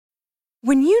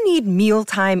When you need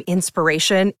mealtime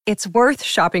inspiration, it's worth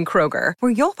shopping Kroger,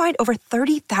 where you'll find over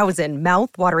 30,000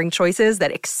 mouth-watering choices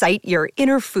that excite your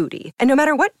inner foodie. And no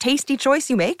matter what tasty choice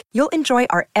you make, you'll enjoy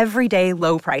our everyday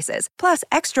low prices, plus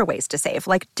extra ways to save,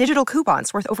 like digital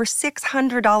coupons worth over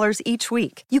 $600 each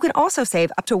week. You can also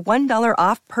save up to $1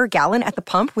 off per gallon at the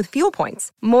pump with fuel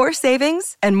points. More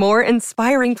savings and more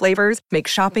inspiring flavors make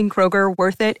shopping Kroger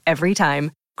worth it every time.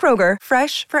 Kroger,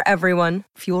 fresh for everyone.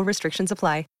 Fuel restrictions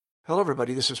apply. Hello,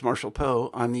 everybody. This is Marshall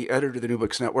Poe. I'm the editor of the New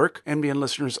Books Network. NBN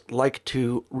listeners like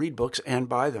to read books and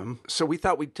buy them. So we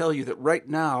thought we'd tell you that right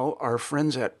now, our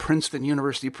friends at Princeton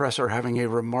University Press are having a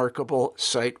remarkable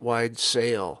site-wide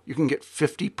sale. You can get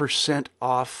 50%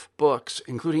 off books,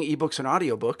 including ebooks and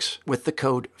audiobooks, with the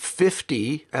code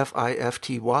 50,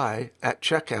 F-I-F-T-Y, at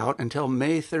checkout until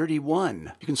May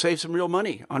 31. You can save some real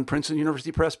money on Princeton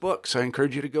University Press books. I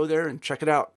encourage you to go there and check it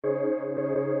out.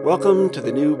 Welcome to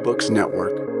the New Books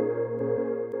Network.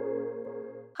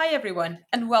 Hi everyone,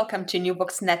 and welcome to New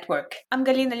Books Network. I'm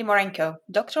Galina Limorenko,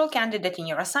 doctoral candidate in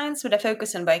neuroscience with a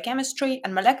focus on biochemistry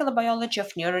and molecular biology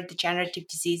of neurodegenerative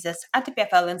diseases at the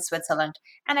EPFL in Switzerland,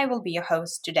 and I will be your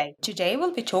host today. Today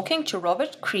we'll be talking to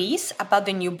Robert Crease about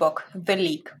the new book, The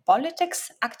Leak: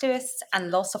 Politics, Activists, and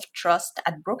Loss of Trust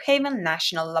at Brookhaven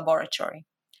National Laboratory.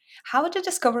 How the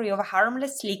discovery of a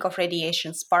harmless leak of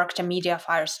radiation sparked a media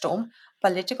firestorm,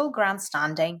 political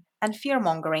grandstanding, and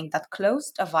fear-mongering that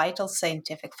closed a vital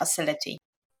scientific facility.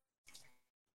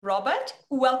 Robert,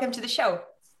 welcome to the show.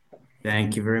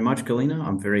 Thank you very much, Galina.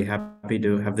 I'm very happy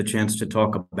to have the chance to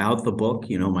talk about the book.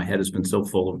 You know, my head has been so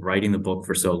full of writing the book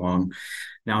for so long.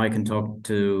 Now I can talk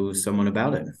to someone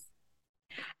about it.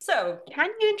 So, can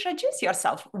you introduce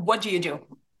yourself? What do you do?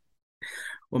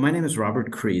 Well, my name is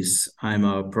Robert Crease. I'm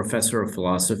a professor of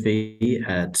philosophy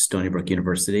at Stony Brook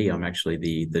University. I'm actually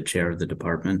the chair of the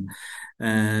department.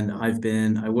 And I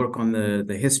work on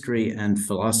the history and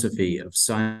philosophy of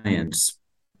science.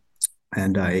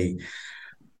 And I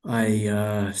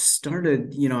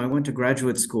started, I went to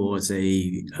graduate school as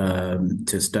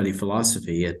to study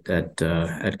philosophy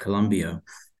at Columbia.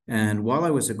 And while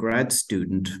I was a grad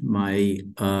student, a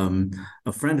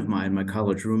friend of mine, my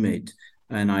college roommate,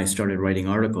 and I started writing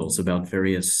articles about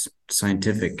various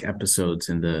scientific episodes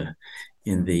in the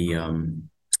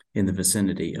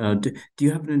vicinity. Do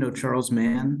you happen to know Charles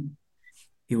Mann?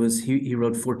 He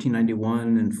wrote 1491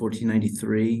 and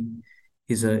 1493.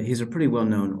 He's a pretty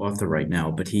well-known author right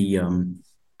now, but he and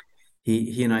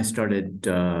I started,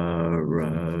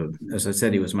 as I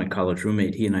said, he was my college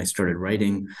roommate. He and I started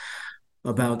writing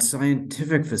about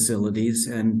scientific facilities.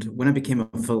 And when I became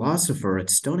a philosopher at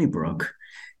Stony Brook,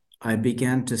 I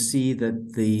began to see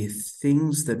that the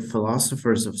things that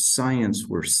philosophers of science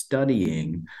were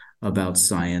studying about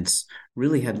science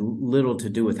really had little to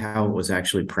do with how it was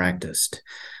actually practiced.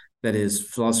 That is,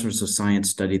 philosophers of science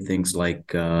studied things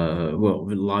like,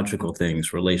 logical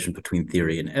things, relation between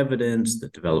theory and evidence, the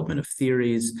development of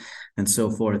theories, and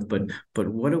so forth. But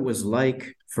what it was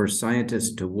like for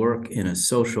scientists to work in a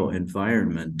social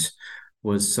environment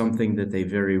was something that they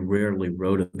very rarely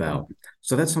wrote about.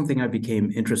 So that's something I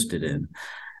became interested in.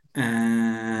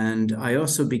 And I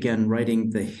also began writing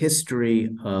the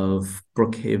history of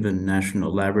Brookhaven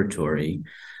National Laboratory.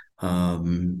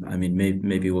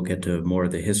 Maybe we'll get to more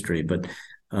of the history, but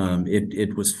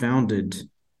it was founded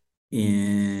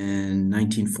in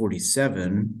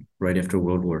 1947, right after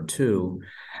World War II.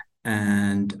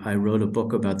 And I wrote a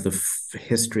book about the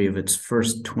history of its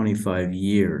first 25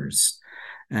 years.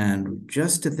 And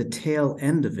just at the tail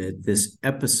end of it, this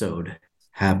episode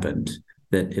happened.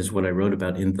 That is what I wrote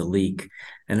about in The Leak.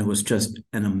 And it was just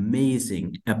an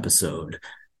amazing episode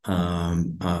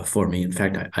for me. In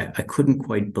fact, I couldn't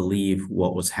quite believe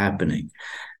what was happening.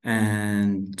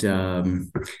 And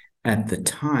at the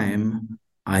time,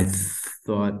 I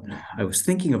was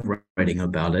thinking of writing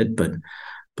about it, but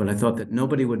I thought that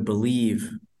nobody would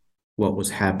believe what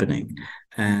was happening.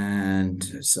 And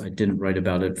so I didn't write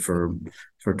about it for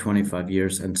 25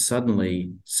 years. And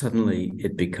suddenly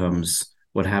it becomes,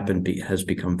 what happened has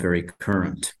become very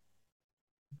current.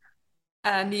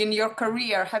 And in your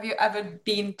career, have you ever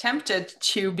been tempted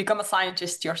to become a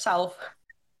scientist yourself?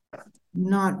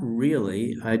 Not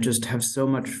really. I just have so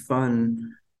much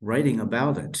fun writing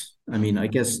about it. I mean, I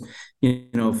guess,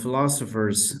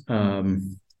 philosophers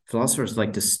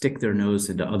like to stick their nose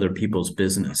into other people's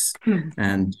business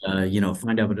and,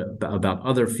 find out about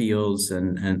other fields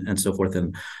and so forth,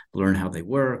 and learn how they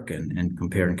work and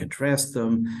compare and contrast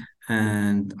them.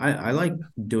 And I like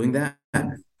doing that.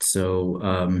 So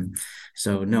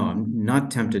no, I'm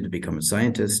not tempted to become a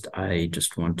scientist. I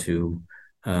just want to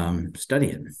study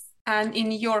it. And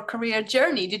in your career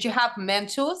journey, did you have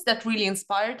mentors that really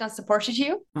inspired and supported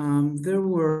you? There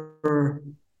were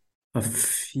a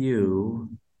few.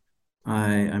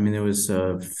 I mean, there was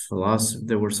a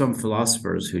there were some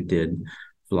philosophers who did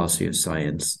philosophy of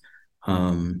science,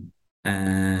 and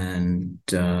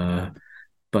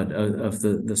but of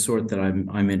the sort that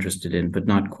I'm interested in, but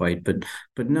not quite. But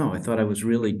no, I thought I was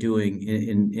really doing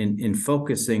in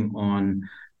focusing on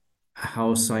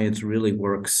how science really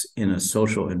works in a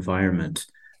social environment.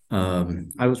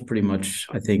 I was pretty much,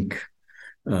 I think,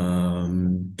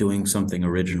 doing something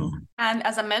original. And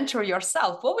as a mentor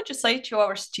yourself, what would you say to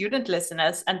our student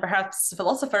listeners and perhaps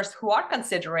philosophers who are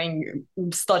considering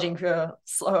studying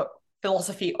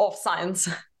philosophy of science?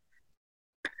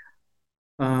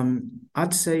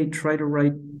 I'd say try to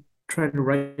write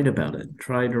about it.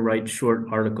 Try to write short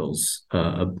articles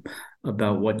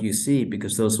about what you see,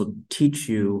 because those will teach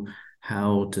you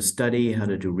how to study, how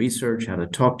to do research, how to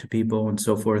talk to people, and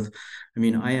so forth. I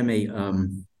mean,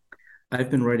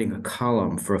 I've been writing a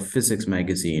column for a physics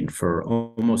magazine for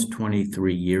almost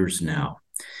 23 years now.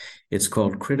 It's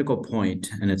called Critical Point,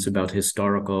 and it's about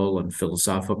historical and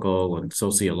philosophical and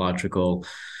sociological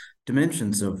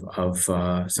dimensions of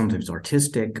sometimes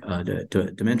artistic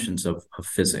dimensions of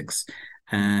physics.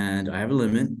 And I have a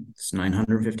limit. It's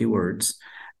 950 words.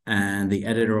 And the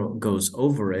editor goes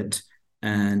over it.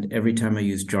 And every time I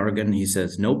use jargon, he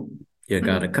says, nope, you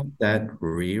got to cut that,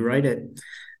 rewrite it.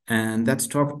 And that's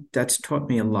taught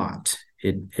me a lot.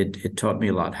 It taught me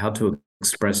a lot how to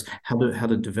express, how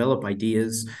to develop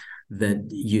ideas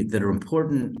that are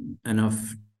important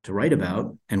enough to write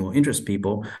about and will interest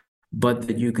people, but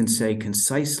that you can say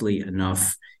concisely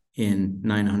enough in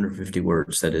 950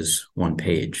 words, that is one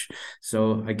page.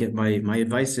 So I get my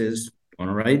advice is, want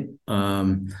to write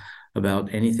about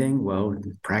anything? Well,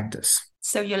 practice.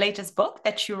 So your latest book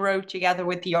that you wrote together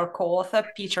with your co-author,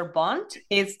 Peter Bond,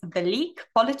 is The Leak,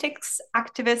 Politics,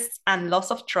 Activists, and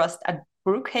Loss of Trust at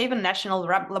Brookhaven National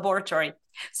Laboratory.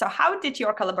 So how did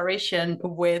your collaboration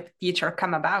with Peter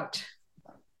come about?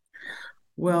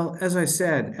 Well, as I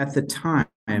said, at the time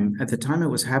it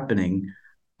was happening,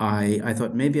 I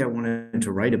thought maybe I wanted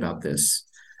to write about this.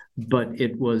 But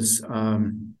it was,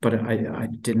 but I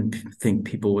didn't think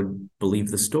people would believe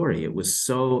the story. It was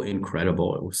so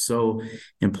incredible. It was so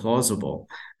implausible.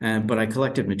 But I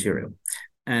collected material.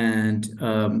 And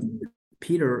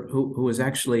Peter, who was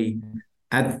actually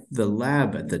at the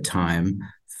lab at the time,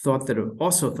 thought that it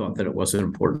was an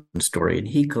important story, and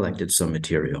he collected some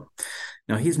material.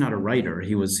 Now, he's not a writer.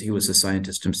 He was a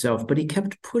scientist himself, but he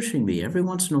kept pushing me. Every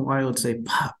once in a while, he'd say,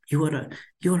 "Pop, you ought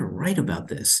to write about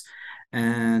this."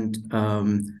 And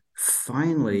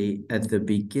finally, at the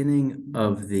beginning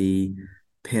of the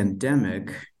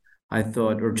pandemic, I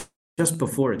thought, or just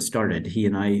before it started, he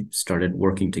and I started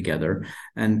working together.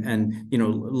 And you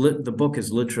know, the book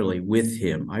is literally with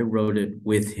him. I wrote it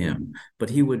with him, but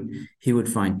he would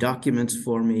find documents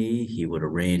for me. He would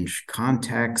arrange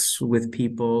contacts with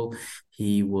people.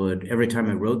 He would, every time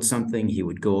I wrote something, he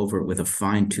would go over it with a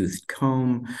fine-toothed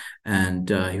comb. And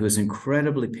he was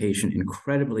incredibly patient,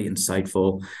 incredibly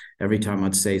insightful. Every time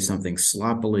I'd say something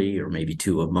sloppily or maybe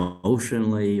too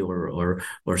emotionally or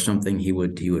something, he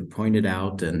would point it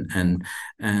out. And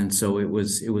so it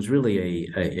was really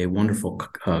a wonderful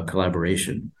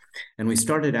collaboration. And we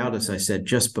started out, as I said,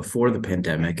 just before the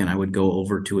pandemic, and I would go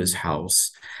over to his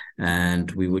house and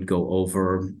we would go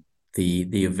over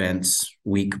the events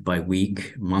week by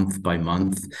week, month by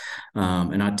month,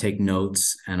 and I'd take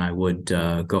notes, and I would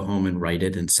go home and write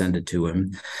it and send it to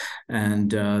him. And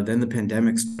then the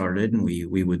pandemic started, and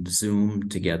we would Zoom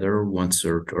together once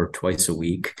or twice a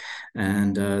week,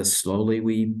 and slowly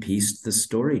we pieced the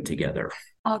story together.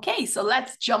 Okay, so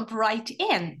let's jump right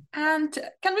in. And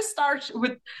can we start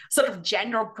with sort of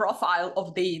general profile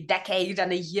of the decade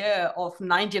and a year of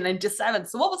 1997?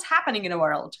 So what was happening in the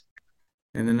world?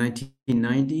 In the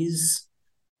 1990s,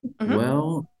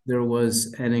 well, there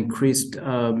was an increased.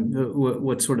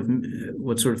 What sort of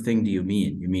thing do you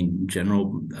mean? You mean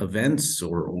general events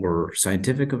or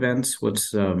scientific events?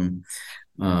 What's where's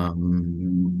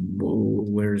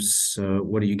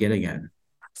what are you getting at?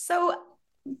 So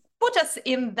put us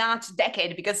in that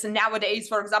decade, because nowadays,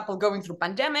 for example, going through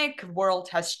pandemic, world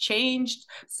has changed.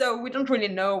 So we don't really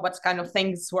know what kind of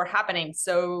things were happening.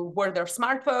 So were there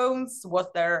smartphones? Was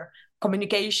there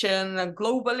communication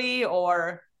globally,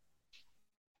 or?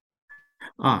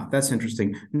 That's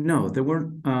interesting. No, there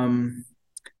weren't.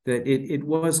 That it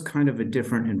was kind of a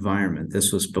different environment.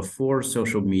 This was before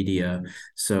social media.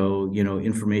 So, you know,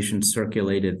 information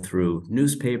circulated through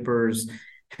newspapers,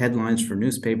 headlines for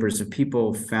newspapers. If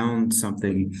people found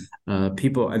something,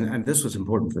 and this was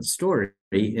important for the story,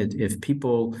 if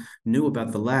people knew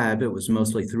about the lab, it was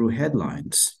mostly through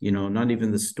headlines, not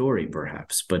even the story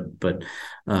perhaps, but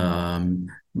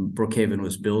Brookhaven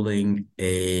was building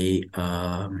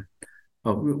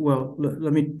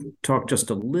let me talk just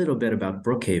a little bit about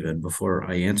Brookhaven before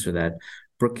I answer that.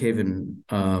 Brookhaven,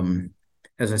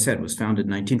 as I said, was founded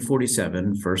in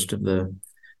 1947,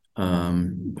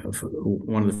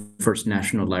 one of the first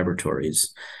national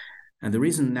laboratories. And the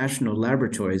reason national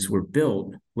laboratories were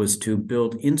built was to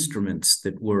build instruments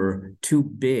that were too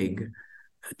big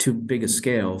a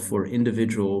scale for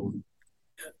individual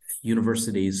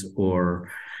universities or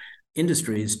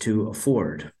industries to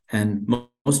afford. And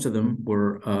most of them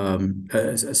were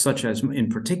such as, in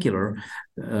particular,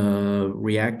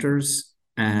 reactors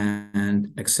and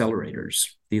accelerators.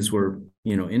 These were,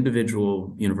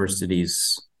 individual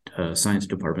universities, science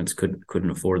departments couldn't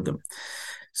afford them.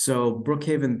 So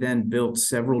Brookhaven then built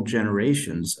several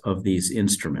generations of these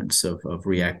instruments of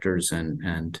reactors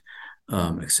and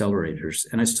accelerators.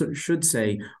 And I should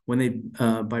say, when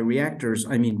by reactors,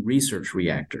 I mean research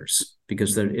reactors,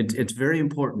 because it's very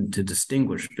important to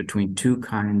distinguish between two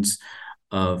kinds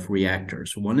of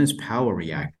reactors. One is power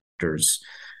reactors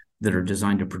that are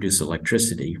designed to produce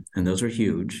electricity, and those are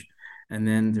huge. And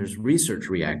then there's research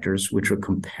reactors, which are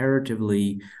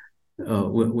comparatively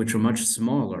which are much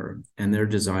smaller, and they're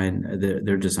designed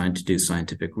to do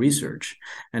scientific research.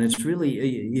 And it's really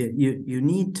you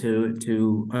need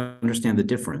to understand the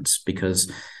difference,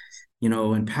 because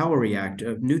in power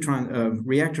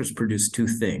reactors produce two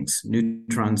things: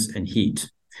 neutrons and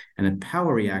heat. And in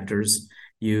power reactors,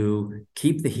 you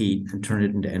keep the heat and turn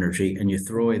it into energy, and you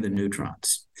throw away the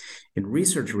neutrons. In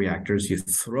research reactors, you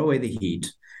throw away the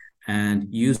heat and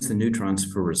use the neutrons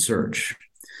for research.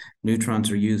 Neutrons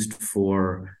are used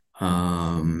for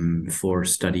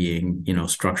studying,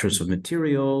 structures of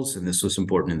materials, and this was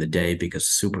important in the day because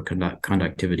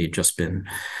superconductivity had just been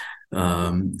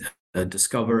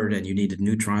discovered, and you needed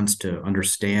neutrons to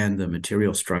understand the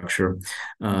material structure.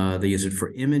 They use it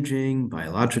for imaging,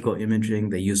 biological imaging.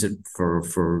 They use it for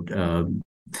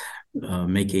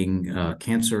making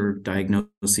cancer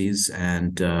diagnoses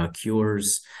and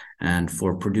cures, and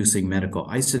for producing medical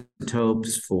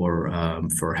isotopes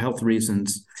for health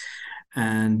reasons.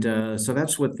 And so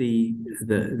that's what the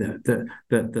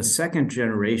second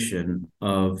generation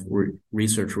of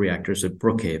research reactors at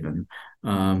Brookhaven.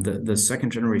 The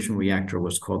second generation reactor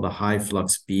was called the high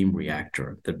flux beam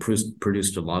reactor that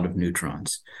produced a lot of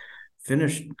neutrons.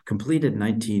 Completed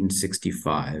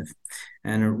 1965,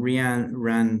 and it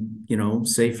ran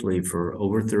safely for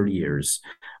over 30 years.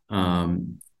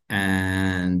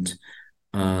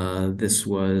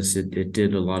 It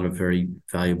did a lot of very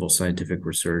valuable scientific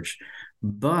research.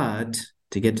 But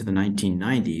to get to the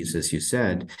 1990s, as you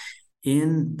said,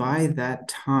 by that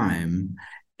time,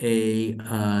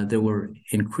 there were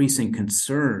increasing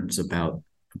concerns about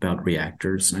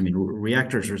reactors. I mean,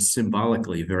 reactors are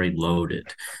symbolically very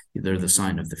loaded. They're the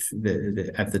sign of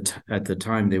at the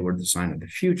time they were the sign of the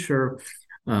future.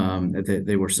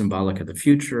 They were symbolic of the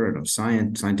future and of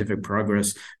scientific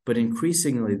progress, but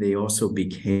increasingly they also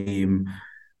became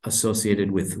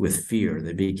associated with fear.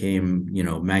 They became,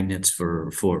 magnets for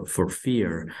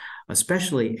fear,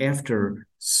 especially after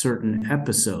certain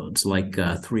episodes like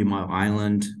 3 Mile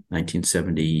Island,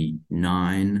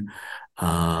 1979,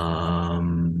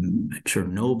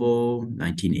 Chernobyl,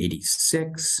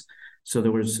 1986. So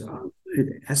there was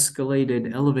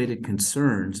elevated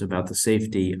concerns about the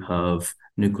safety of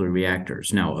nuclear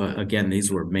reactors. Now, again,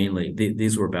 these were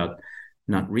about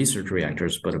not research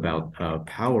reactors, but about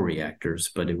power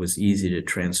reactors. But it was easy to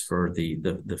transfer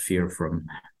the fear from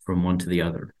one to the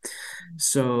other.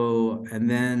 So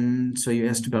you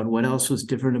asked about what else was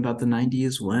different about the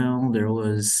 90s. Well, there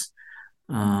was,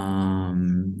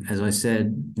 as I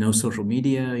said, no social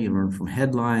media. You learn from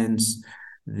headlines.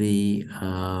 A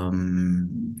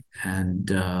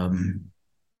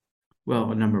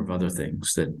number of other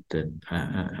things that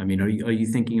are you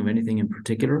thinking of anything in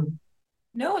particular?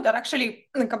 No, that actually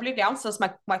completely answers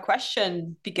my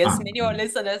question, because many of our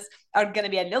listeners are going to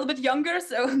be a little bit younger,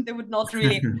 so they would not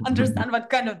really understand what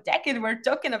kind of decade we're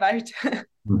talking about.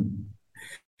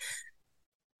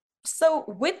 So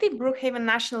with the Brookhaven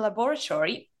National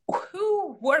Laboratory,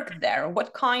 who worked there?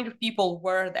 What kind of people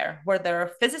were there? Were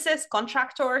there physicists,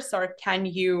 contractors, or can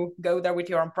you go there with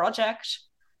your own project?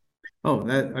 Oh,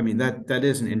 that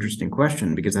is an interesting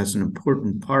question, because that's an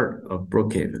important part of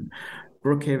Brookhaven.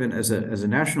 Brookhaven, as a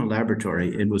national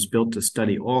laboratory, it was built to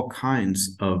study all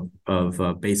kinds of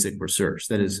basic research.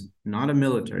 That is not a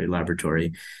military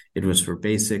laboratory. It was for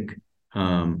basic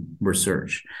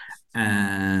research.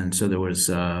 And so there was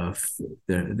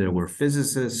there were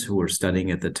physicists who were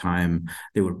studying at the time.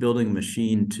 They were building a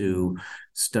machine to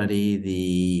study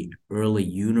the early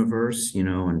universe,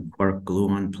 and quark,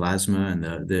 gluon, plasma, and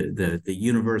the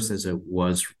universe as it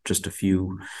was just a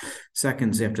few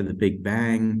seconds after the Big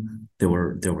Bang. There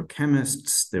were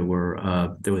chemists. There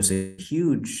was a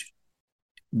huge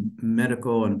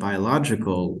medical and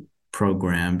biological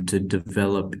program to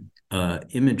develop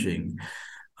imaging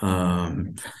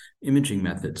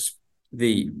methods.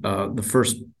 The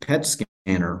first PET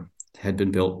scanner had been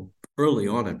built early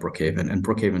on at Brookhaven, and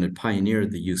Brookhaven had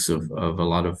pioneered the use of a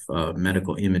lot of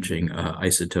medical imaging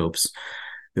isotopes.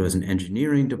 There was an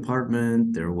engineering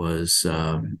department. There was,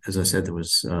 as I said, there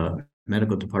was a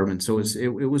medical department. So it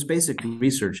was basic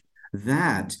research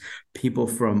that people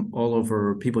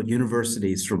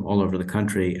universities from all over the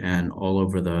country and all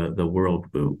over the world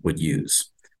would use.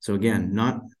 So again,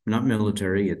 not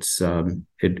military.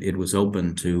 It was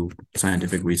open to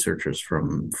scientific researchers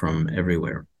from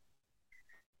everywhere.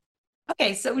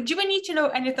 Okay, so do we need to know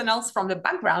anything else from the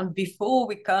background before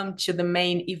we come to the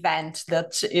main event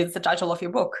that is the title of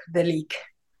your book, The Leak?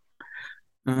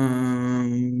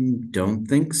 Don't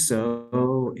think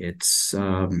so. It's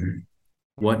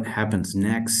what happens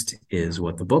next is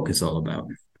what the book is all about.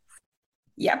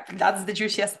 Yep, that's the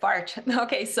juiciest part.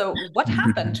 Okay, so what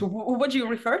happened? What do you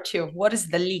refer to? What is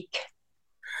the leak?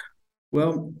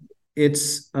 Well,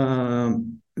 it's the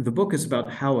book is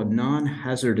about how a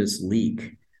non-hazardous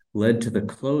leak led to the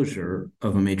closure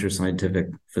of a major scientific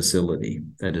facility,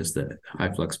 that is the high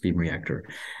flux beam reactor,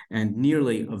 and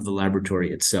nearly of the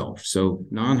laboratory itself. So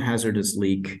non-hazardous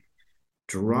leak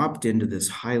dropped into this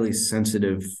highly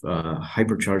sensitive,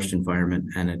 hypercharged environment,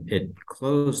 and it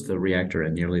closed the reactor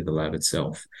and nearly the lab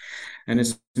itself. And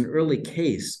it's an early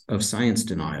case of science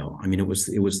denial. I mean, it was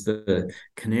the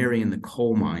canary in the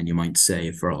coal mine, you might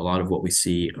say, for a lot of what we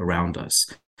see around us.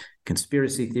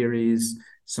 Conspiracy theories,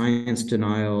 science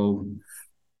denial,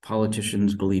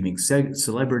 politicians believing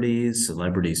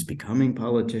celebrities becoming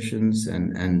politicians,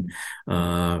 and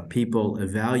people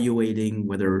evaluating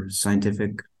whether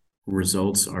scientific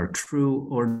results are true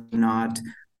or not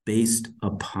based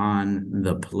upon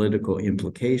the political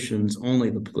implications, only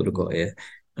the political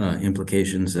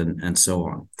implications, and so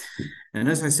on. And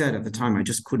as I said at the time, I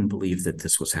just couldn't believe that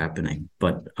this was happening.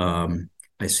 But I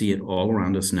see it all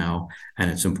around us now, and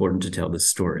it's important to tell this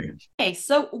story. Okay,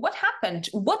 so what happened?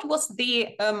 What was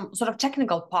the sort of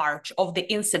technical part of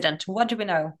the incident? What do we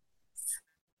know?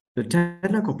 The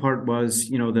technical part was,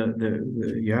 you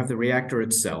have the reactor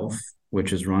itself,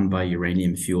 which is run by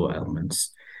uranium fuel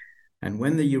elements. And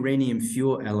when the uranium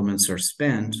fuel elements are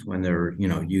spent, when they're,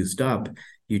 used up,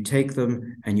 you take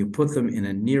them and you put them in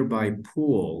a nearby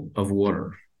pool of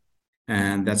water.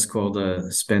 And that's called a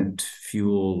let's call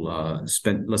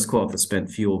it the spent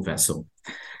fuel vessel.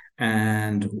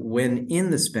 And when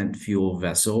in the spent fuel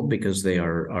vessel, because they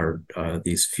are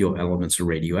these fuel elements are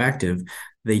radioactive,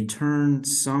 they turn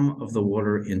some of the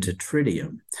water into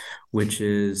tritium,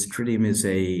 tritium is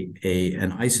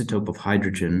an isotope of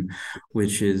hydrogen,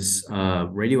 which is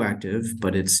radioactive,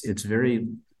 but it's very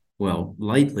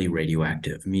lightly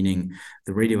radioactive, meaning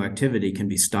the radioactivity can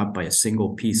be stopped by a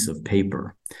single piece of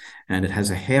paper. And it has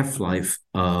a half-life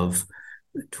of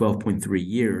 12.3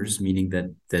 years, meaning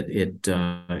that it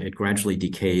gradually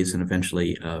decays and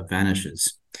eventually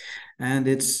vanishes. And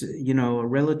it's, a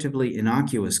relatively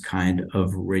innocuous kind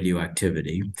of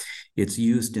radioactivity. It's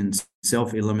used in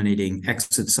self-eliminating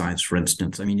exit signs, for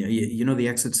instance. I mean, the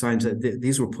exit signs,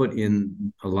 these were put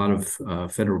in a lot of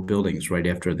federal buildings right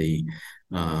after the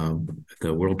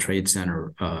World Trade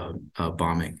Center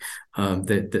bombing.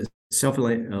 The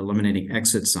self-eliminating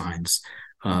exit signs,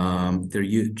 they're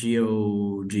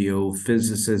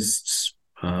geophysicists,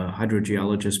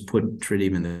 hydrogeologists put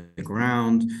tritium in the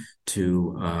ground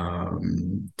to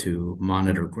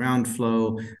monitor ground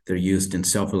flow. They're used in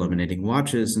self-eliminating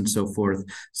watches and so forth.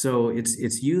 So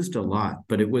it's used a lot,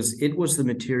 but it was the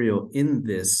material in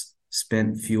this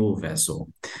spent fuel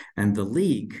vessel. And the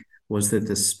leak was that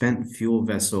the spent fuel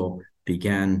vessel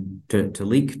began to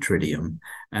leak tritium,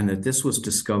 and that this was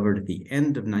discovered at the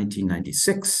end of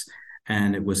 1996.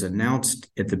 And it was announced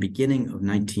at the beginning of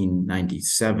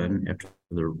 1997 after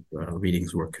the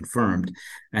readings were confirmed.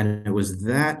 And it was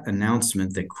that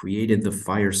announcement that created the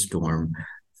firestorm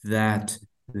that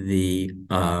the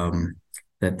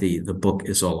book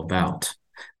is all about.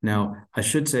 Now, I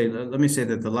should say, let me say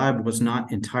that the lab was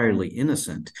not entirely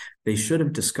innocent. They should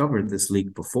have discovered this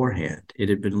leak beforehand. It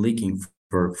had been leaking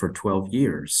for 12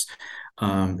 years.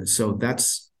 So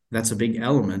that's a big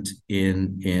element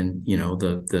in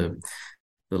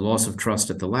loss of trust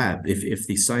at the lab. If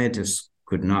the scientists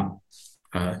could not,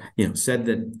 said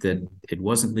that it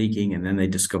wasn't leaking, and then they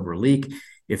discover a leak,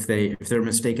 if they're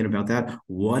mistaken about that,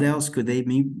 what else could they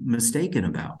be mistaken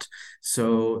about?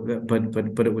 So,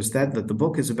 but it was that the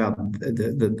book is about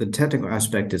the technical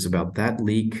aspect is about that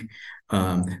leak,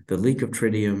 the leak of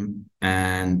tritium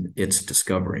and its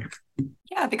discovery.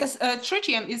 Yeah, because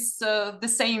tritium is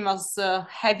the same as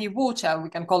heavy water. We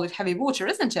can call it heavy water,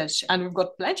 isn't it? And we've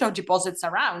got plenty of deposits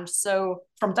around. So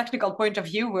from technical point of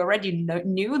view, we already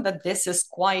knew that this is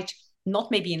quite,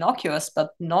 not maybe innocuous,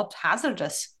 but not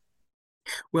hazardous.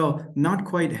 Well, not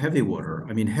quite heavy water.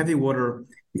 I mean, heavy water,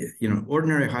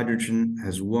 ordinary hydrogen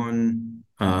has one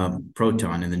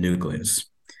proton in the nucleus.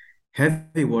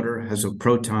 Heavy water has a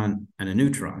proton and a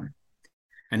neutron,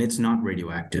 and it's not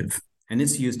radioactive. And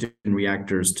it's used in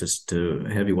reactors to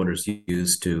heavy water is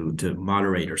used to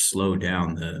moderate or slow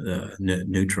down the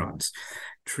neutrons.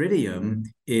 Tritium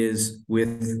is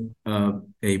with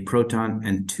a proton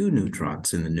and two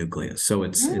neutrons in the nucleus. So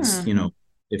it's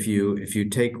if you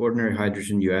take ordinary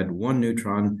hydrogen, you add one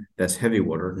neutron, that's heavy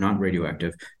water, not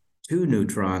radioactive. Two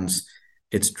neutrons,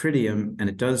 it's tritium, and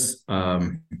it does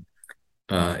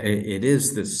it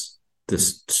is this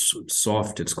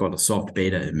soft, it's called a soft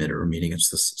beta emitter, meaning it's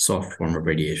the soft form of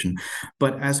radiation.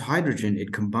 But as hydrogen,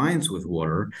 it combines with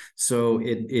water, so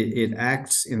it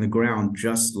acts in the ground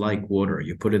just like water.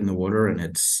 You put it in the water, and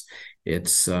it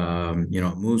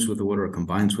moves with the water, it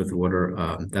combines with the water,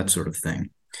 that sort of thing.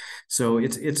 So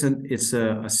it's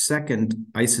a second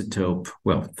isotope,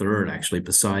 well, third actually,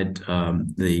 beside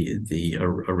the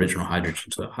original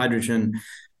hydrogen. So hydrogen,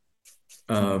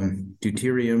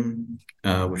 deuterium,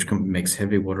 which makes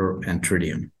heavy water, and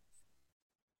tritium.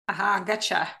 Aha,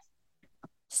 gotcha.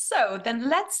 So then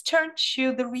let's turn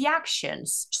to the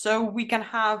reactions. So we can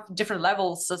have different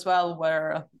levels as well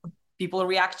where people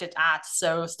reacted at.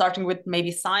 So starting with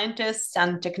maybe scientists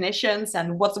and technicians,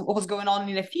 and what was going on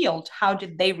in the field, how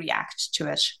did they react to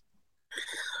it?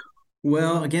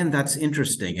 Well, again, that's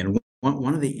interesting. And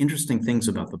one of the interesting things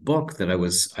about the book that I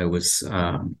was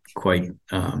quite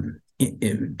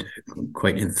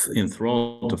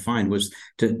enthralled to find was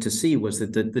to see was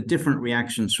that the different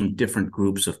reactions from different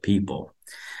groups of people.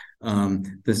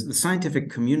 The scientific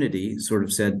community sort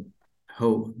of said,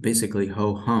 basically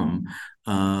ho-hum,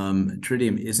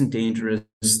 tritium isn't dangerous.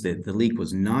 The leak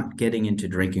was not getting into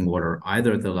drinking water,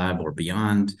 either at the lab or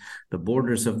beyond the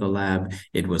borders of the lab.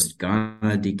 It was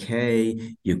gonna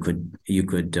decay. You could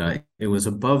it was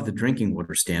above the drinking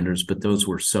water standards, but those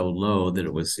were so low that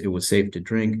it was safe to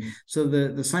drink. So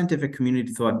the scientific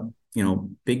community thought,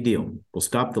 big deal. We'll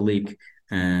stop the leak,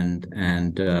 and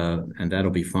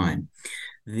that'll be fine.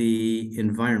 The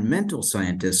environmental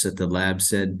scientists at the lab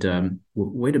said,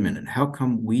 wait a minute, how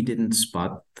come we didn't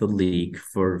spot the leak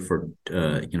for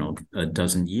a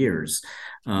dozen years?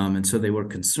 And so they were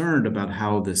concerned about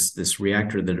how this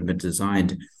reactor that had been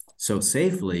designed so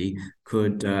safely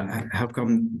could, how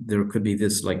come there could be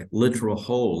this like literal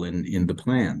hole in the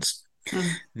plans?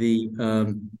 The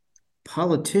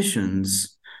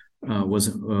politicians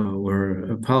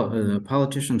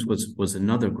politicians was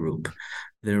another group.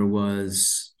 There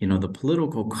was, the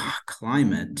political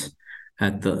climate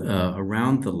at the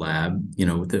around the lab.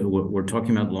 We're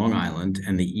talking about Long Island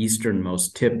and the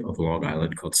easternmost tip of Long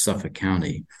Island, called Suffolk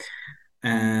County,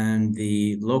 and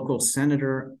the local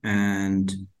senator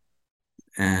and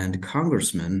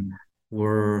congressman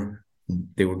were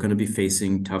going to be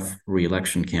facing tough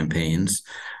re-election campaigns.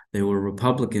 They were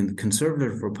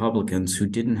conservative Republicans who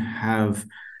didn't have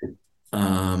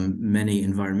many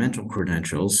environmental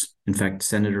credentials. In fact,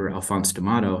 Senator Alphonse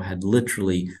D'Amato had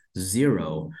literally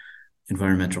zero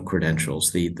environmental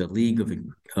credentials. The League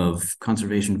of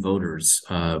Conservation Voters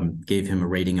gave him a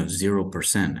rating of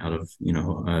 0% out of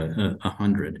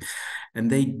 100, and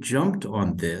they jumped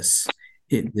on this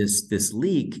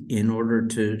leak in order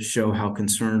to show how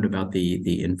concerned about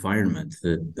the environment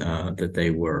that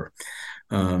they were.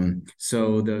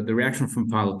 So the reaction from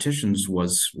politicians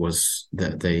was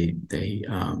that they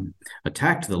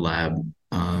attacked the lab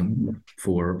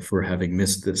for having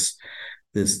missed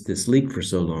this leak for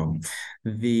so long.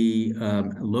 The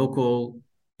local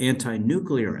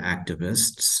anti-nuclear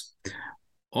activists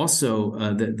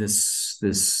also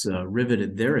this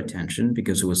riveted their attention,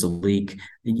 because it was a leak.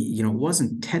 It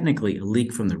wasn't technically a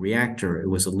leak from the reactor; it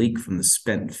was a leak from the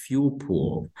spent fuel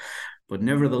pool. But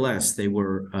nevertheless, they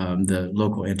were the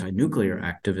local anti-nuclear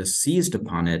activists seized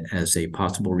upon it as a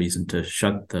possible reason to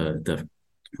shut the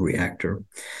reactor.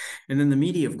 And then the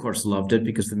media, of course, loved it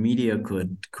because the media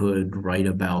could write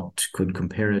about, could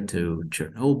compare it to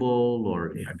Chernobyl,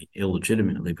 or I mean,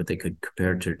 illegitimately, but they could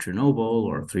compare it to Chernobyl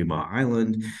or 3 Mile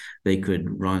Island. They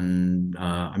could run,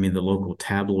 the local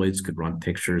tabloids could run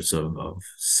pictures of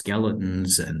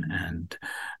skeletons and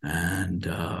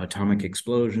atomic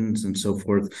explosions and so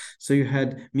forth. So you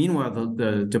had, meanwhile,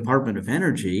 the Department of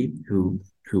Energy, who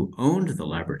owned the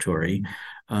laboratory,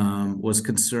 was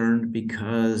concerned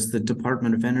because the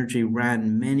Department of Energy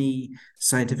ran many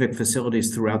scientific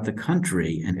facilities throughout the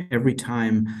country. And every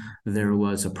time there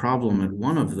was a problem at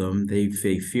one of them, they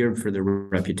feared for their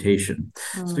reputation.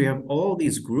 So you have all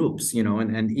these groups,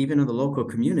 and even in the local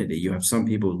community, you have some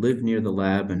people who live near the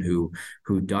lab and who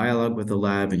dialogue with the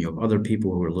lab, and you have other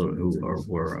people who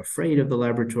were afraid of the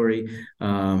laboratory.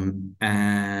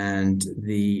 And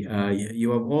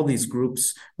you have all these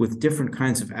groups with different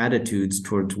kinds of attitudes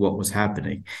towards what was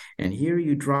happening. And here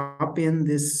you drop in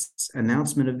this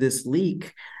announcement of this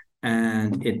leak,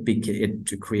 and it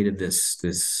created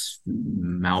this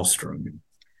maelstrom.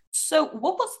 So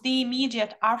what was the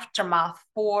immediate aftermath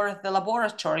for the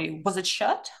laboratory? Was it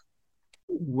shut?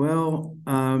 Well,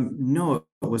 no,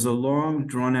 it was a long,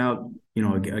 drawn out,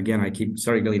 again,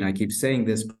 Galina, I keep saying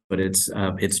this, but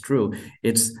it's true.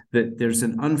 It's that there's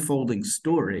an unfolding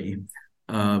story,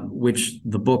 which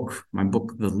my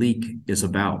book, The Leak, is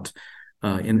about.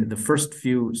 In the first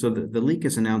few, so the leak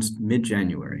is announced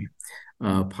mid-January.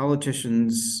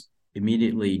 Politicians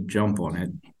immediately jump on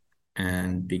it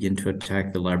and begin to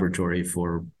attack the laboratory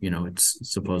for, its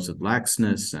supposed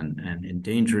laxness and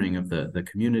endangering of the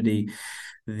community.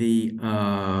 The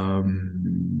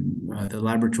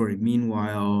laboratory,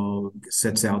 meanwhile,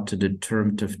 sets out to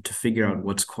determine to figure out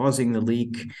what's causing the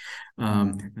leak.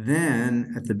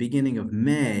 Then, at the beginning of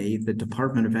May, the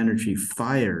Department of Energy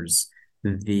fires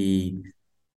the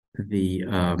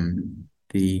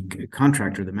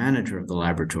contractor, the manager of the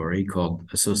laboratory, called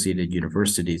Associated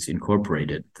Universities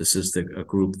Incorporated. This is a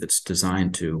group that's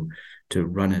designed to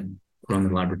run the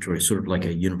laboratory sort of like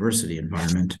a university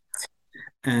environment.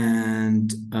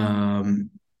 And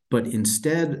but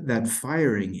instead, that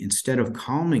firing, instead of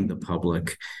calming the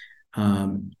public,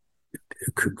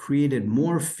 created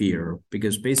more fear,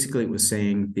 because basically it was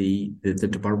saying the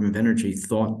Department of Energy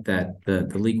thought that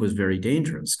the leak was very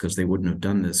dangerous, because they wouldn't have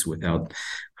done this without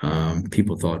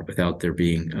there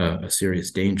being a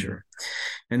serious danger.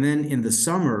 And then in the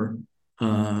summer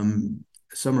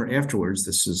afterwards,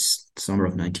 this is summer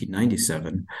of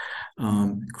 1997,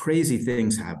 crazy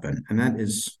things happen. And that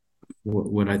is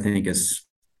what I think is,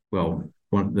 one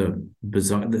of the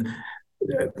bizarre...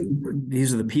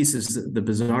 these are the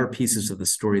bizarre pieces of the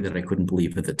story that I couldn't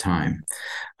believe at the time.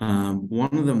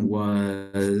 One of them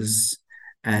was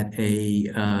at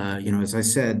as I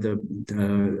said, a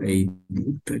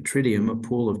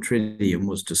pool of tritium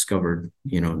was discovered,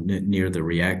 near the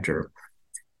reactor.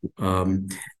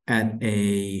 At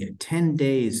 10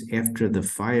 days after the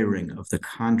firing of the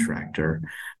contractor,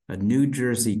 a New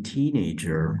Jersey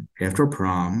teenager, after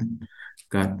prom,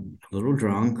 got a little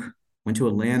drunk, went to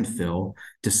a landfill,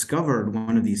 discovered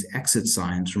one of these exit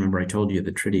signs. Remember, I told you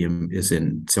the tritium is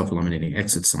in self-eliminating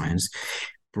exit signs,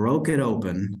 broke it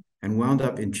open, and wound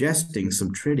up ingesting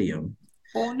some tritium.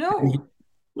 Oh, no.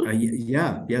 Then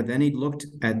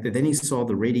he saw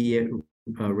the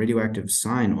radioactive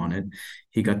sign on it.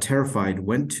 He got terrified,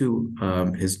 went to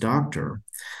his doctor.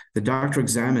 The doctor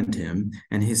examined him,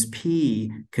 and his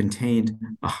pee contained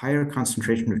a higher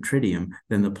concentration of tritium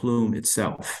than the plume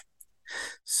itself.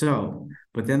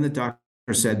 But then the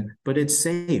doctor said, but it's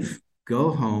safe.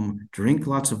 Go home, drink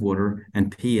lots of water,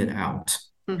 and pee it out.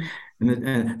 Mm-hmm.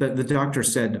 And the doctor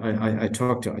said, I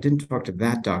didn't talk to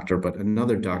that doctor, but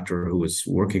another doctor who was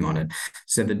working on it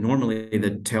said that normally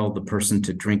they'd tell the person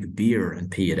to drink beer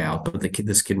and pee it out, but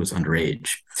this kid was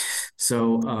underage.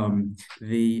 So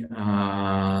the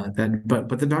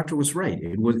doctor was right.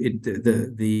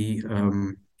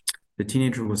 The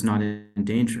teenager was not in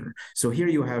danger. So here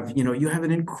you have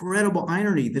an incredible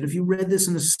irony that if you read this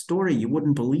in a story, you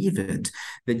wouldn't believe it,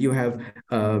 that you have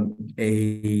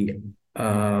a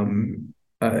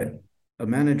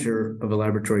manager of a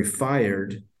laboratory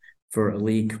fired for a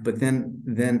leak, but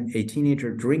then a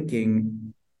teenager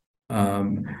drinking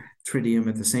tritium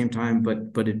at the same time,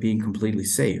 but it being completely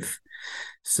safe.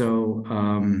 So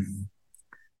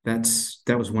that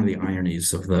was one of the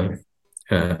ironies of the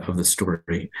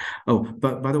story. Oh,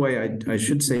 but by the way, I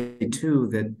should say too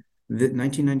that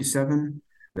 1997,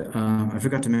 I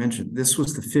forgot to mention, this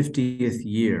was the 50th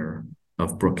year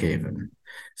of Brookhaven.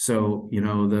 So,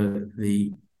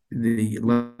 the the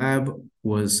lab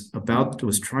was on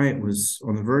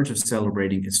the verge of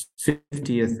celebrating its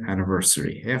 50th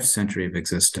anniversary, half century of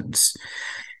existence,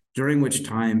 during which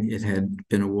time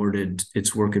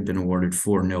its work had been awarded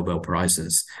 4 Nobel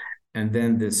Prizes. And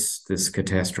then this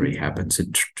catastrophe happens.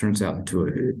 It turned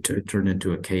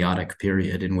into a chaotic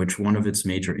period in which one of its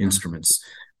major instruments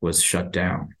was shut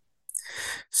down.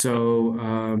 So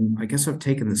I guess I've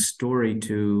taken the story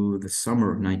to the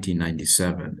summer of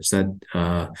 1997.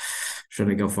 Should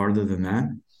I go farther than that?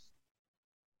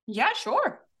 Yeah,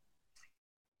 sure.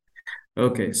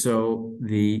 Okay, so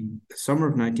the summer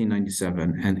of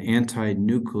 1997, an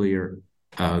anti-nuclear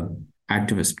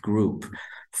activist group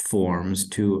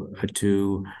forms whose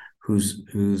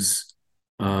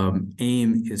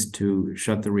aim is to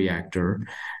shut the reactor,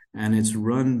 and it's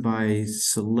run by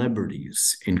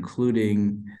celebrities,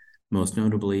 including most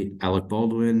notably Alec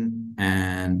Baldwin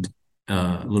and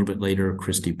a little bit later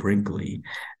Christie Brinkley.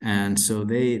 And so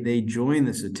they join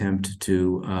this attempt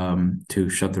to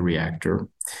shut the reactor.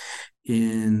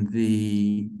 In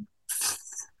the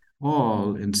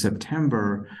fall, in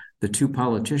September, the 2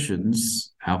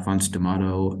 politicians, Alphonse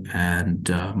D'Amato and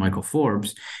Michael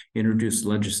Forbes, introduced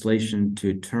legislation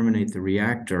to terminate the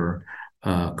reactor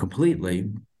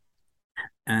completely.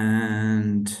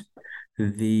 And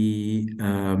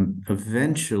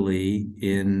eventually,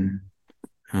 in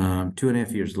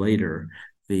 2.5 years later,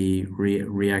 the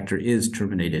reactor is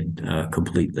terminated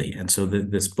completely. And so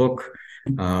this book,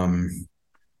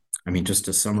 just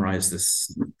to summarize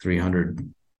this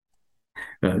 300.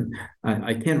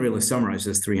 I can't really summarize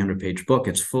this 300-page book.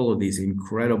 It's full of these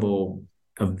incredible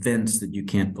events that you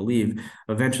can't believe.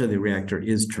 Eventually, the reactor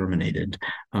is terminated,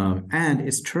 and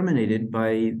it's terminated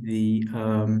by the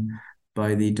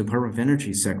Department of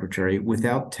Energy secretary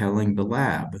without telling the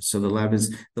lab. So the lab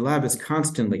is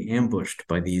constantly ambushed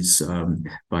by these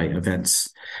by events,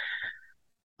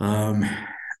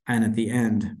 and at the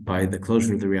end, by the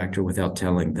closure of the reactor without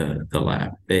telling the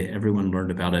lab. Everyone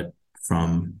learned about it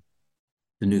from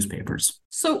the newspapers.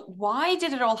 So why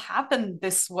did it all happen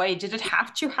this way? Did it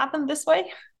have to happen this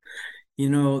way?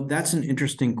 That's an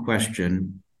interesting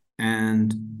question,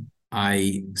 and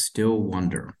I still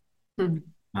wonder. In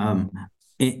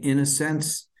a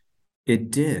sense, it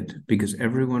did, because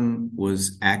everyone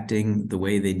was acting the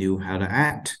way they knew how to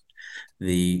act.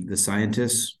 The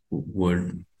scientists they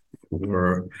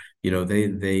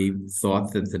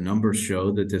thought that the numbers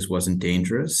showed that this wasn't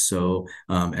dangerous. So,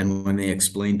 and when they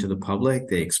explained to the public,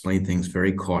 they explained things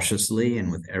very cautiously and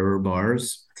with error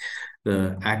bars.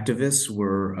 The activists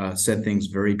said things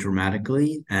very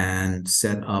dramatically and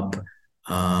set up,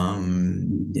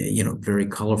 very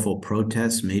colorful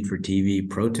protests, made for TV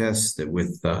protests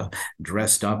that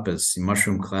dressed up as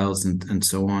mushroom clouds and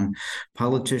so on.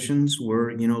 Politicians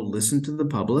listened to the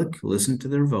public, listened to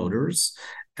their voters,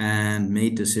 and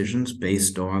made decisions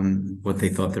based on what they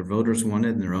thought their voters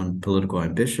wanted and their own political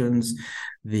ambitions.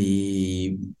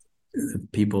 The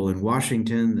people in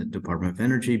Washington, the Department of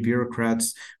Energy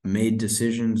bureaucrats, made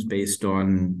decisions based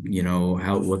on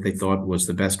what they thought was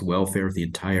the best welfare of the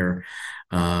entire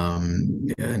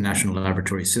national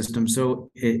laboratory system.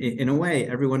 So in a way,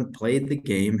 everyone played the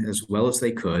game as well as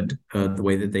they could, the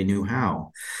way that they knew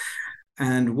how.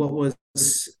 And what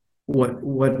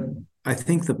I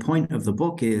think the point of the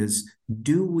book is,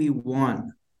 do we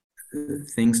want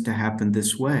things to happen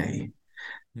this way?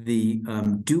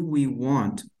 Do we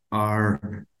want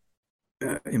our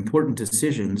important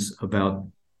decisions about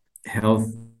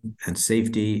health and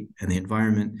safety and the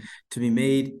environment to be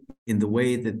made in the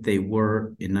way that they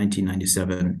were in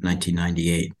 1997,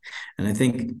 1998? And I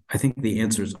think the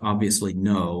answer is obviously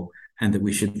no, and that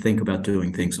we should think about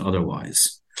doing things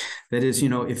otherwise. That is,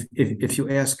 if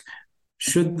you ask,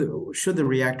 should the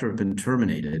reactor have been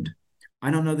terminated?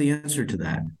 I don't know the answer to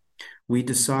that. We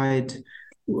decide,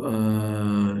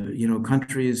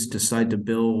 countries decide to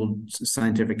build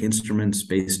scientific instruments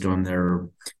based on their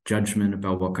judgment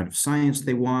about what kind of science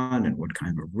they want and what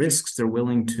kind of risks they're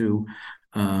willing to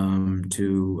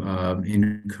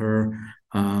incur.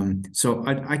 So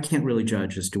I can't really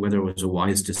judge as to whether it was a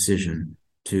wise decision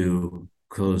to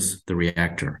close the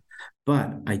reactor.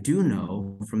 But I do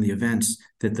know from the events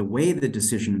that the way the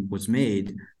decision was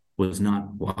made was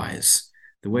not wise.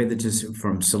 The way that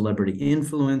from celebrity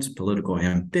influence, political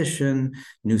ambition,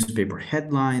 newspaper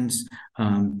headlines,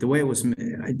 the way it was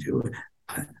made,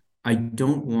 I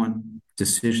don't want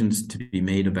decisions to be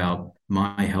made about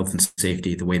my health and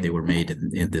safety the way they were made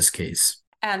in this case.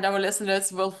 And our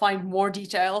listeners will find more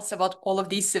details about all of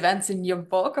these events in your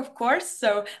book, of course.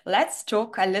 So let's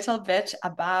talk a little bit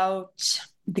about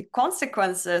the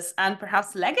consequences and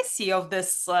perhaps legacy of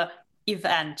this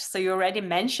event. So you already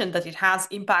mentioned that it has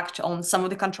impact on some of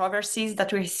the controversies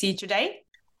that we see today.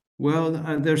 Well,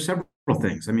 there's several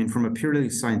things. I mean, from a purely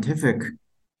scientific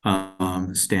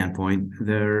standpoint,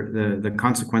 the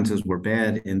consequences were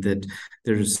bad in that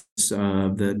there's there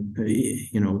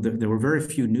were very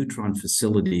few neutron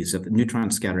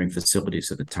scattering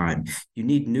facilities at the time. You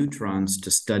need neutrons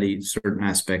to study certain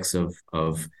aspects of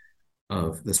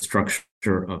the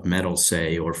structure of metal,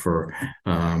 say, or for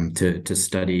to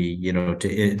study,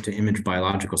 to image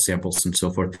biological samples and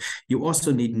so forth. You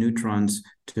also need neutrons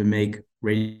to make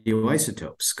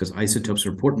radioisotopes, because isotopes are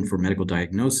important for medical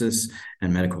diagnosis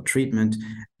and medical treatment.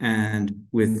 And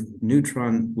with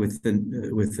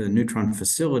the neutron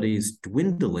facilities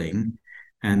dwindling,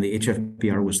 and the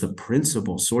HFPR was the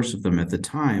principal source of them at the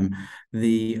time,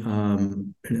 the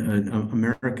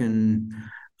American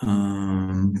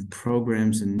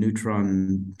programs in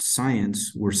neutron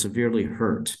science were severely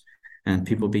hurt, and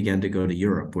people began to go to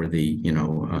Europe, where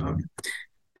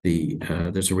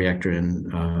there's a reactor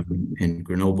in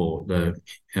Grenoble, the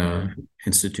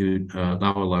Institut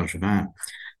Laue-Langevin.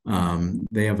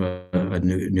 They have a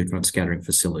neutron scattering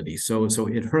facility. So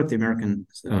it hurt the American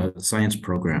science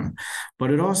program. But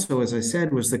it also, as I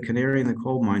said, was the canary in the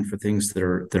coal mine for things that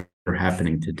are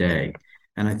happening today.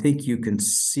 And I think you can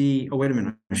see, oh, wait a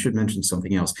minute, I should mention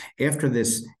something else. After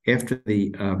the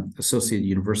Associated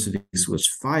Universities was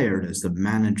fired as the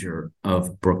manager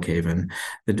of Brookhaven,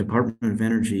 the Department of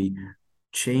Energy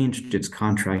changed its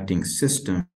contracting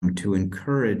system to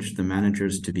encourage the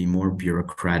managers to be more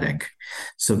bureaucratic.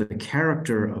 So the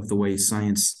character of the way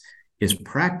science is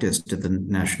practiced at the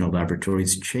national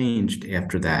laboratories changed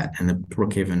after that. And the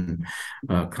Brookhaven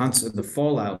the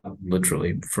fallout,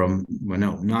 metaphorically, from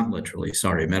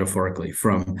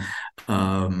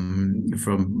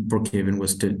Brookhaven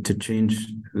was to change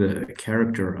the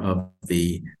character of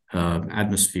the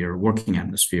working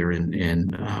atmosphere in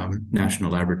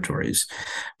national laboratories.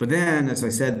 But then, as I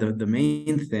said, the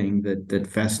main thing that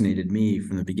fascinated me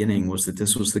from the beginning was that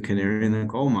this was the canary in the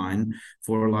coal mine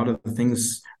for a lot of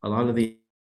the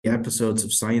episodes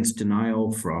of science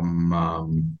denial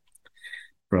from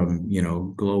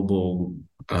global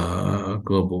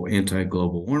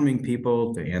anti-global warming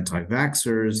people to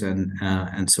anti-vaxxers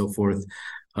and so forth.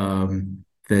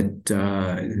 That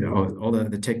all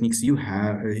the techniques you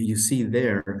see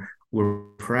there were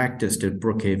practiced at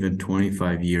Brookhaven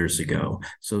 25 years ago.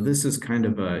 So this is kind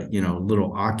of a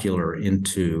little ocular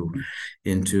into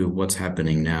what's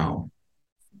happening now.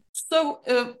 So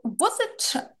was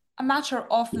it a matter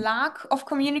of lack of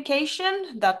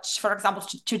communication that, for example,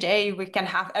 today we can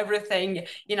have everything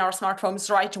in our smartphones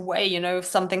right away, if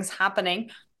something's happening?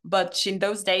 But in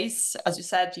those days, as you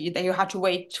said, you had to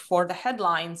wait for the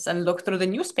headlines and look through the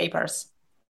newspapers.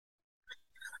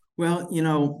 Well,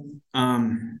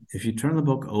 if you turn the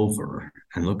book over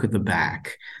and look at the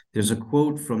back, there's a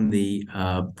quote from the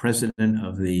president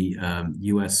of the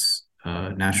U.S.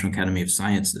 National Academy of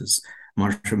Sciences,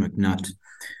 Marcia McNutt,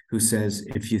 who says,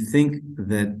 if you think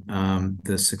that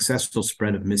the successful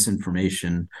spread of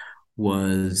misinformation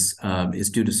is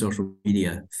due to social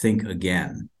media, think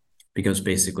again. Because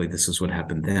basically this is what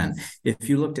happened then. If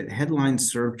you looked at headlines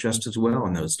served just as well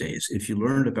in those days, if you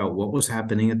learned about what was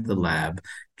happening at the lab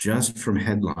just from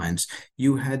headlines,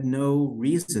 you had no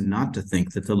reason not to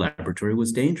think that the laboratory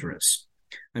was dangerous.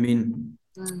 I mean,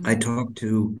 I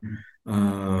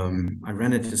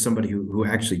ran into somebody who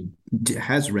actually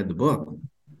has read the book,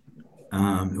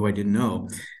 who I didn't know.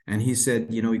 And he said,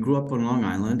 he grew up on Long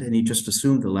Island and he just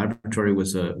assumed the laboratory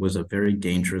was a very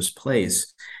dangerous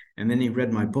place. And then he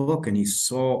read my book and he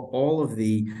saw all of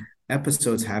the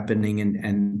episodes happening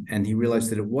and he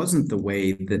realized that it wasn't the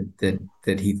way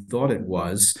that he thought it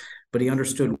was, but he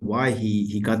understood why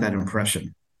he got that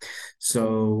impression.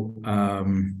 So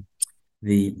I'm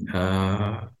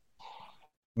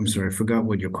sorry, I forgot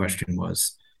what your question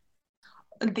was.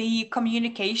 The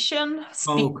communication.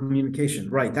 Communication,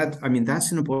 right.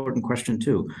 That's an important question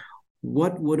too.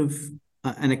 What would have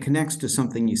and it connects to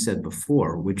something you said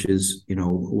before, which is,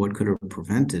 what could have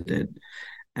prevented it?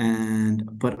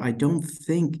 But I don't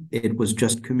think it was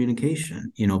just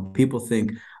communication. People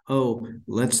think,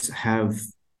 let's have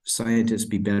scientists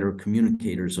be better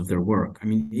communicators of their work. I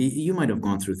mean, you might have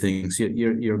gone through things.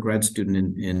 You're a grad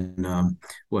student in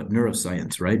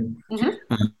neuroscience, right? Mm-hmm.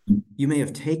 You may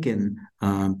have taken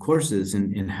courses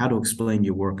in how to explain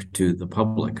your work to the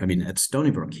public. I mean, at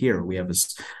Stony Brook here, we have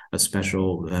a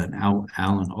special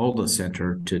Alan Alda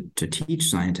Center to teach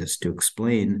scientists to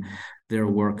explain their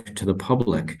work to the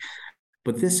public.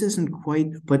 But this isn't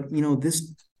quite. But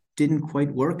this didn't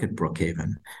quite work at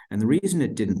Brookhaven. And the reason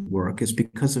it didn't work is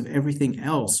because of everything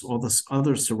else, all this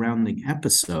other surrounding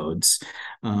episodes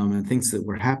and things that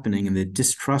were happening, and the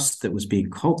distrust that was being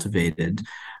cultivated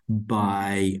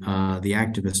by the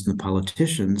activists and the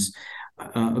politicians.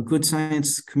 A good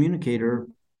science communicator,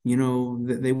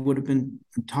 they would have been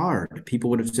tarred.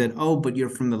 People would have said, "Oh, but you're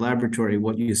from the laboratory.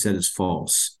 What you said is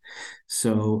false."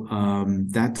 So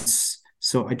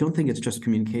So I don't think it's just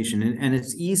communication. And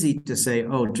it's easy to say,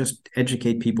 "Oh, just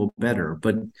educate people better."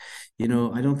 But,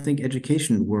 I don't think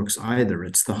education works either.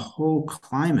 It's the whole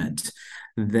climate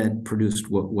that produced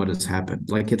what has happened.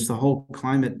 Like, it's the whole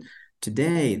climate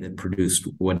today that produced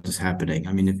what is happening.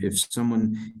 I mean, if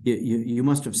someone, you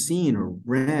must have seen or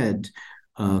read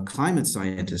climate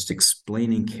scientists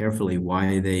explaining carefully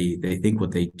why they think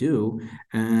what they do,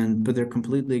 but they're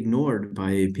completely ignored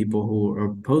by people who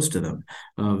are opposed to them.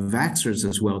 Vaxxers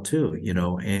as well too,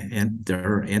 and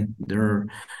they're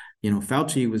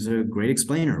Fauci was a great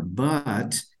explainer,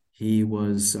 but he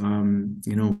was, there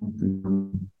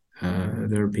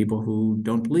are people who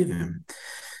don't believe him.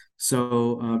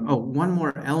 So, one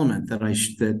more element that I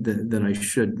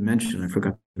should mention, I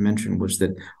forgot to mention, was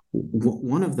that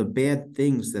one of the bad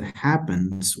things that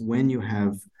happens when you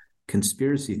have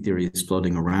conspiracy theories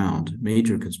floating around,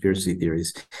 major conspiracy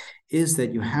theories, is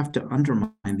that you have to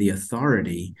undermine the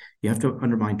authority, you have to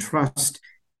undermine trust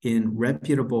in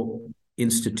reputable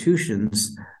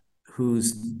institutions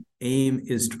whose aim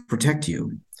is to protect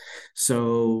you.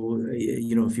 So,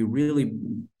 if you really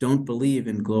don't believe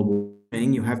in global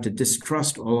warming, you have to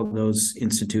distrust all of those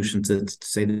institutions that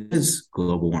say there is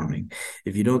global warming.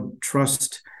 If you don't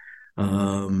trust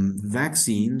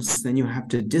vaccines, then you have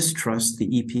to distrust the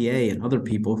EPA and other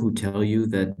people who tell you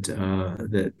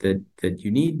that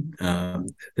you need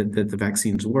that the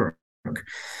vaccines work.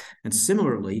 And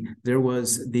similarly, there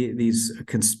was these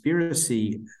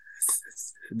conspiracy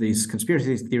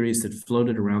theories that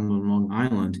floated around on Long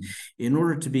Island. In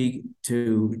order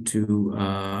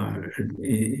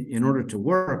to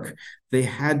work, they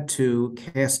had to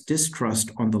cast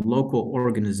distrust on the local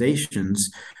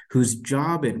organizations whose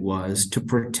job it was to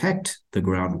protect the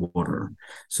groundwater.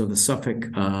 So the Suffolk,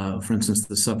 for instance,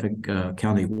 the Suffolk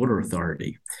County Water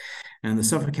Authority. And the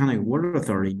Suffolk County Water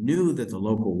Authority knew that the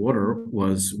local water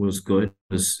was good.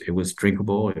 It was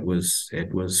drinkable. It was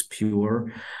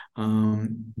pure.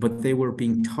 But they were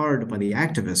being tarred by the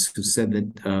activists who said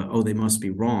that, they must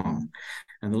be wrong.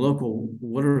 And the local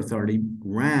water authority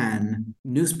ran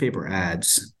newspaper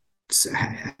ads.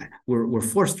 Were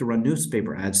forced to run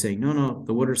newspaper ads saying, no,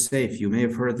 the water's safe. You may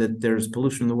have heard that there's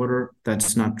pollution in the water.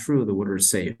 That's not true. The water is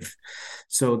safe.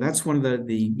 So that's one of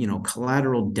the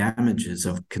collateral damages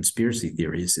of conspiracy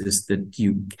theories, is that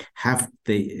you have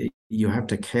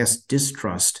to cast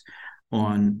distrust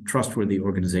on trustworthy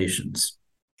organizations.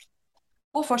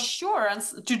 Oh, for sure. And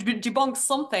to debunk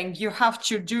something, you have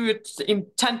to do it in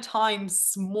 10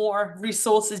 times more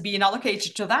resources being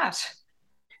allocated to that.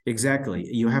 Exactly.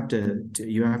 You have to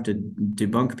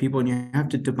debunk people, and you have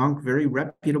to debunk very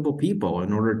reputable people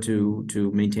in order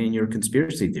to maintain your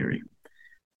conspiracy theory.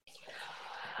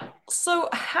 So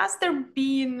has there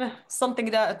been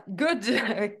something that good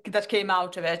that came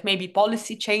out of it? Maybe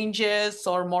policy changes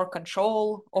or more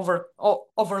control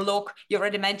overlook? You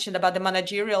already mentioned about the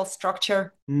managerial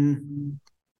structure. Mm-hmm.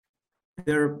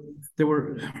 There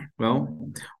were,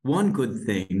 one good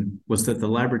thing was that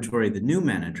the new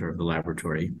manager of the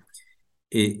laboratory,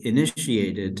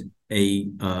 initiated a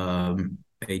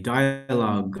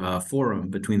dialogue forum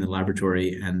between the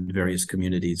laboratory and various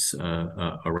communities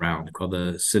around, called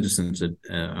the Citizens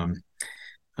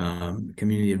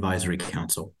Community Advisory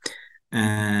Council.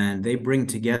 And they bring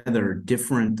together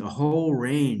a whole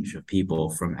range of people,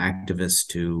 from activists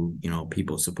to,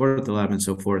 people who support the lab and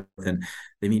so forth. And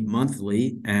they meet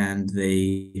monthly, and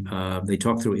they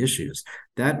talk through issues.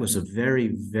 That was a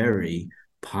very, very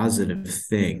positive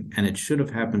thing. And it should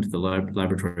have happened to the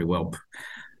laboratory. Well,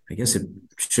 I guess it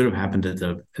should have happened at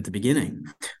the beginning.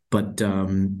 But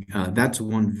that's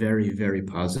one very, very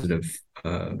positive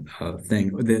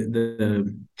thing.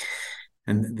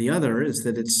 And the other is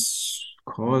that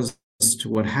caused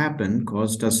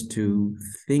us to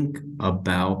think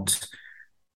about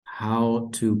how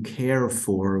to care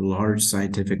for large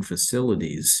scientific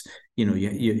facilities.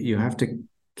 You have to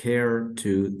care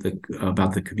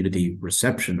about the community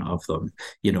reception of them.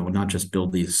 Not just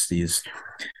build these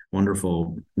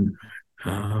wonderful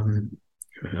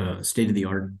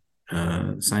state-of-the-art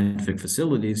scientific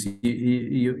facilities.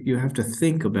 You have to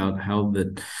think about how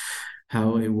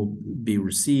it will be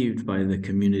received by the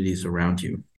communities around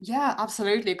you. Yeah,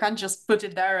 absolutely. You can't just put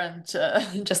it there and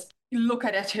just look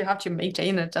at it, you have to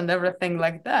maintain it and everything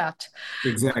like that.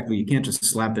 Exactly. You can't just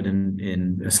slap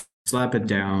it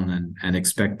down and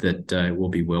expect that it will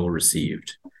be well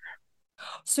received.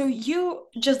 So you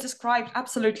just described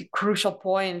absolutely crucial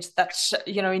point that,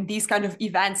 in these kind of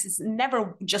events, it's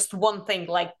never just one thing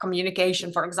like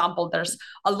communication. For example, there's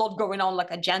a lot going on, like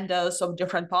agendas of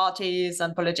different parties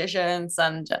and politicians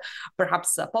and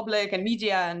perhaps public and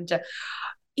media. And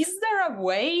is there a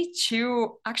way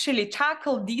to actually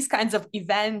tackle these kinds of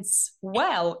events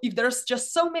well if there's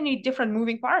just so many different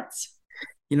moving parts?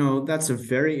 That's a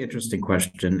very interesting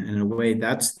question. And in a way,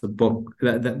 that's the book.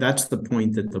 That's the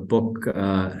point that the book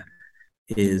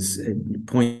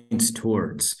points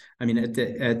towards. I mean, at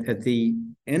the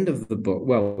end of the book,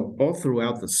 well, all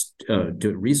throughout this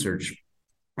research,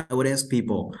 I would ask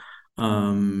people,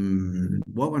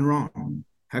 what went wrong?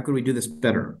 How could we do this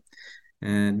better?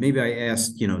 And maybe I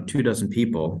asked, 24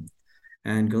 people,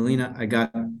 and Galina, I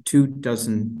got 24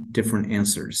 different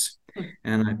answers.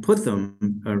 And I put them,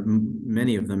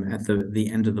 many of them, at the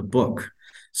end of the book.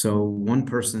 So one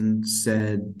person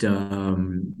said,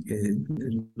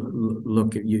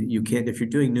 look, you can't, if you're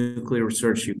doing nuclear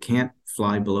research, you can't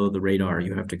fly below the radar.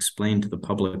 You have to explain to the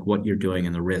public what you're doing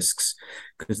and the risks.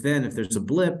 Because then if there's a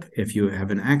blip, if you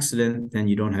have an accident, then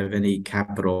you don't have any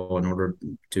capital in order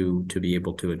to be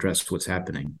able to address what's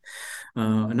happening.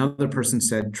 Another person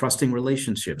said trusting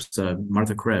relationships.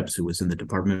 Martha Krebs, who was in the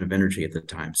Department of Energy at the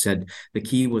time, said the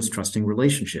key was trusting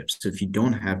relationships. So if you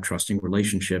don't have trusting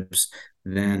relationships,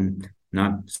 then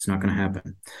it's not going to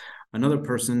happen. Another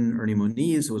person, Ernie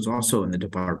Moniz, who was also in the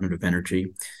Department of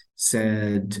Energy,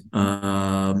 said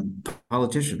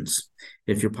politicians.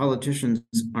 If your politicians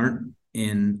aren't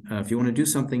if you want to do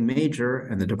something major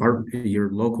and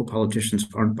your local politicians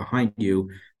aren't behind you,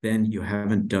 then you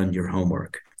haven't done your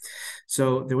homework.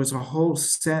 So there was a whole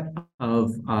set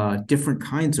of different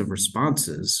kinds of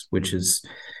responses, which is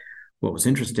what was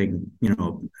interesting.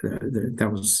 That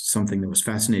was something that was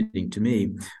fascinating to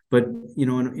me. But,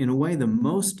 in a way, the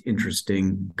most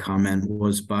interesting comment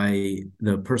was by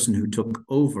the person who took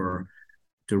over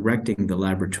directing the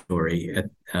laboratory at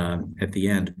the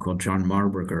end, called John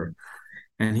Marburger.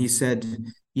 And he said,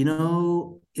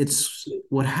 it's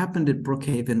what happened at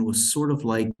Brookhaven was sort of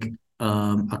like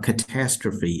a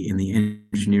catastrophe in the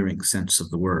engineering sense of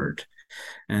the word,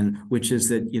 and which is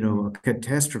that a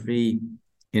catastrophe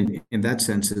in that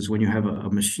sense is when you have a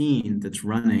machine that's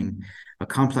running, a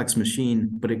complex machine,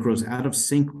 but it grows out of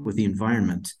sync with the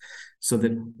environment, so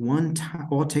that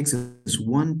all it takes is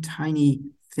one tiny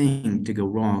thing to go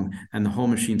wrong, and the whole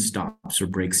machine stops or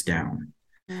breaks down.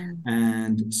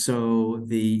 And so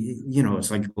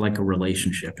it's like a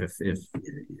relationship. If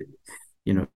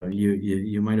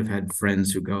you might have had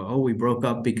friends who go, oh, we broke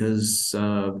up because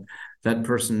that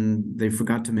person, they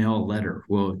forgot to mail a letter.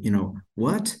 Well,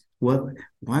 what?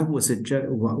 Why was it?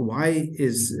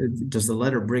 Does the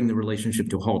letter bring the relationship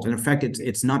to a halt? And in fact,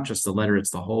 it's not just the letter; it's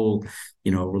the whole,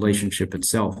 relationship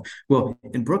itself. Well,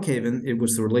 in Brookhaven, it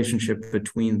was the relationship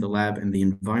between the lab and the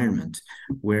environment,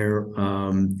 where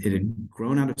it had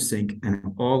grown out of sync,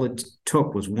 and all it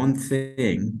took was one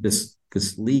thing: this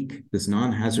leak, this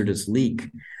non-hazardous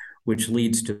leak, which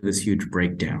leads to this huge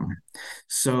breakdown.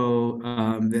 So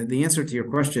the answer to your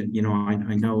question,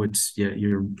 I know it's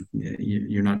you're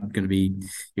not going to be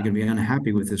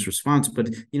unhappy with this response, but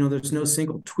there's no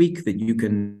single tweak that you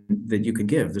can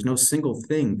give. There's no single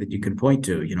thing that you can point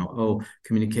to.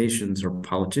 Communications or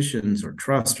politicians or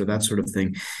trust or that sort of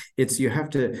thing. It's you have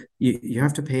to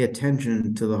pay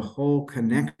attention to the whole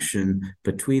connection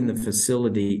between the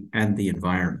facility and the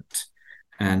environment,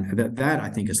 and that I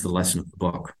think is the lesson of the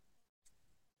book.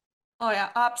 Oh yeah,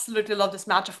 absolutely love this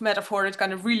match of metaphor. It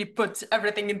kind of really puts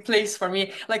everything in place for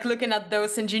me. Like looking at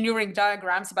those engineering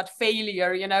diagrams about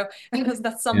failure, because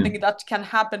that's something that can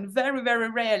happen very,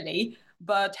 very rarely,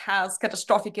 but has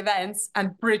catastrophic events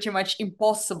and pretty much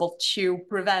impossible to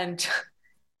prevent.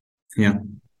 Yeah.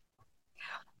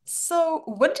 So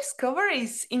what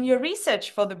discoveries in your research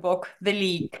for the book, The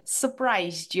Leak,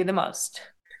 surprised you the most?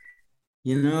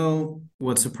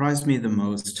 What surprised me the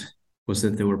most was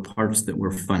that there were parts that were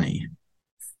funny.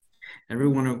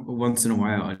 Once in a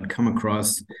while, I'd come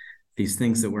across these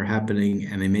things that were happening,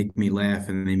 and they make me laugh,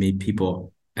 and they made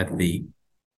people at the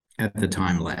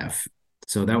time laugh.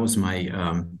 So that was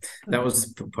that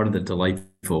was part of the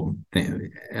delightful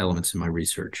elements in my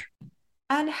research.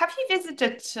 And have you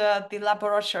visited the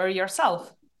laboratory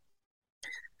yourself?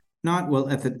 Not well.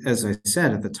 As I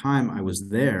said, at the time I was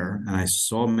there, and I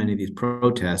saw many of these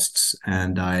protests,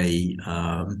 and I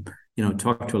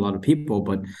talked to a lot of people,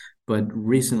 but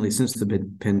recently, since the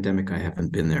pandemic, I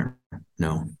haven't been there.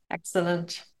 No.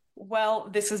 Excellent. Well,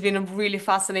 this has been a really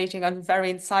fascinating and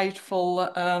very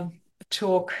insightful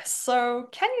talk. So,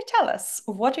 can you tell us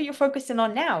what are you focusing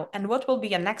on now, and what will be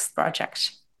your next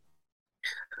project?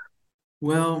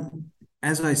 Well,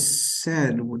 as I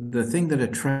said, the thing that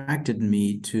attracted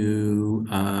me to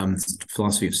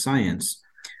philosophy of science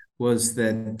was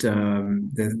that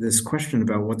this question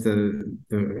about what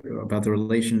about the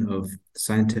relation of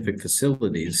scientific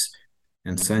facilities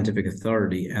and scientific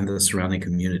authority and the surrounding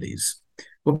communities.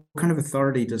 What kind of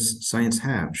authority does science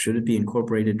have? Should it be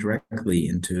incorporated directly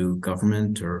into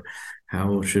government, or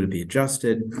how should it be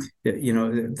adjusted? You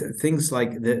know, things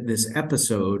like this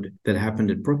episode that happened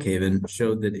at Brookhaven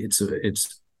showed that it's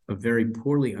a very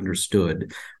poorly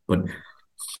understood but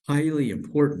highly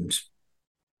important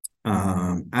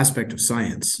aspect of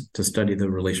science to study the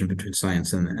relation between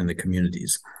science and the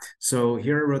communities. So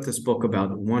here I wrote this book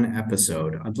about one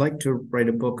episode. I'd like to write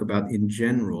a book about, in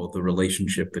general, the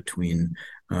relationship between,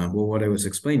 well, what I was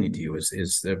explaining to you is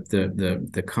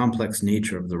the complex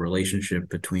nature of the relationship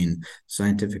between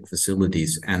scientific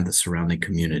facilities and the surrounding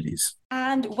communities.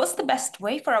 And what's the best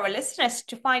way for our listeners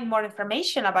to find more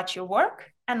information about your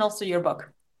work and also your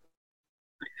book?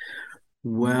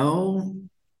 Well,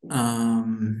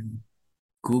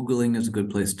 Googling is a good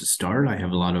place to start. I have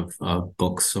a lot of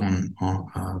books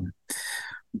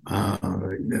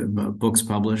books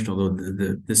published, although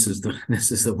this is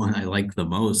the one I like the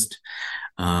most,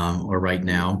 or right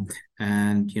now.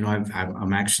 And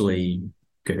I'm actually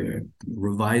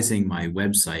revising my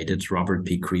website. It's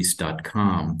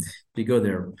robertpcrease.com. If you go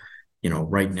there,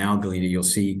 right now, Galina, you'll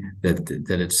see that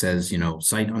it says,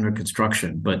 site under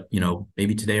construction, but,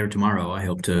 maybe today or tomorrow, I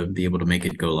hope to be able to make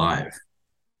it go live.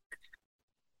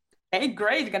 Hey,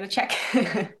 great. Gonna check.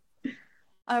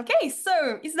 Okay,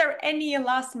 so is there any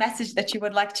last message that you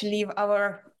would like to leave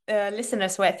our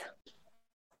listeners with?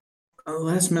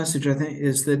 Last message, I think,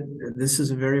 is that this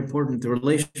is a very important, the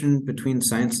relation between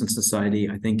science and society,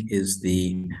 I think, is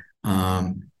let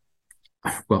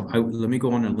me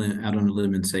go out on a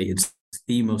limb and say it's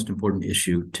the most important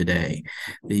issue today.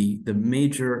 The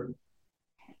major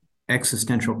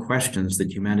existential questions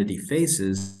that humanity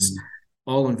faces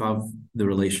all involve the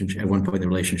relationship, at one point, the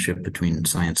relationship between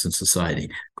science and society.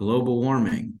 Global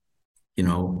warming,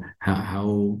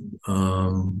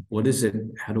 what is it?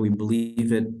 How do we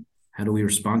believe it? How do we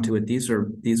respond to it? These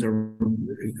are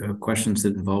questions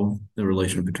that involve the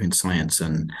relation between science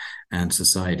and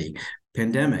society.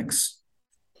 Pandemics,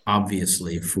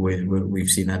 obviously, we've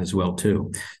seen that as well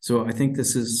too. So I think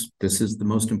this is the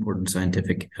most important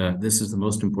this is the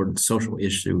most important social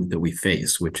issue that we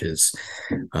face, which is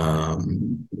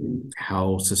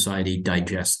how society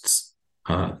digests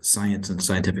science and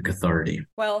scientific authority.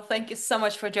 Well, thank you so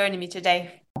much for joining me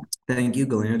today. Thank you,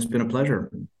 Galina. It's been a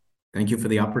pleasure. Thank you for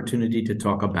the opportunity to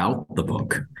talk about the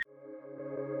book.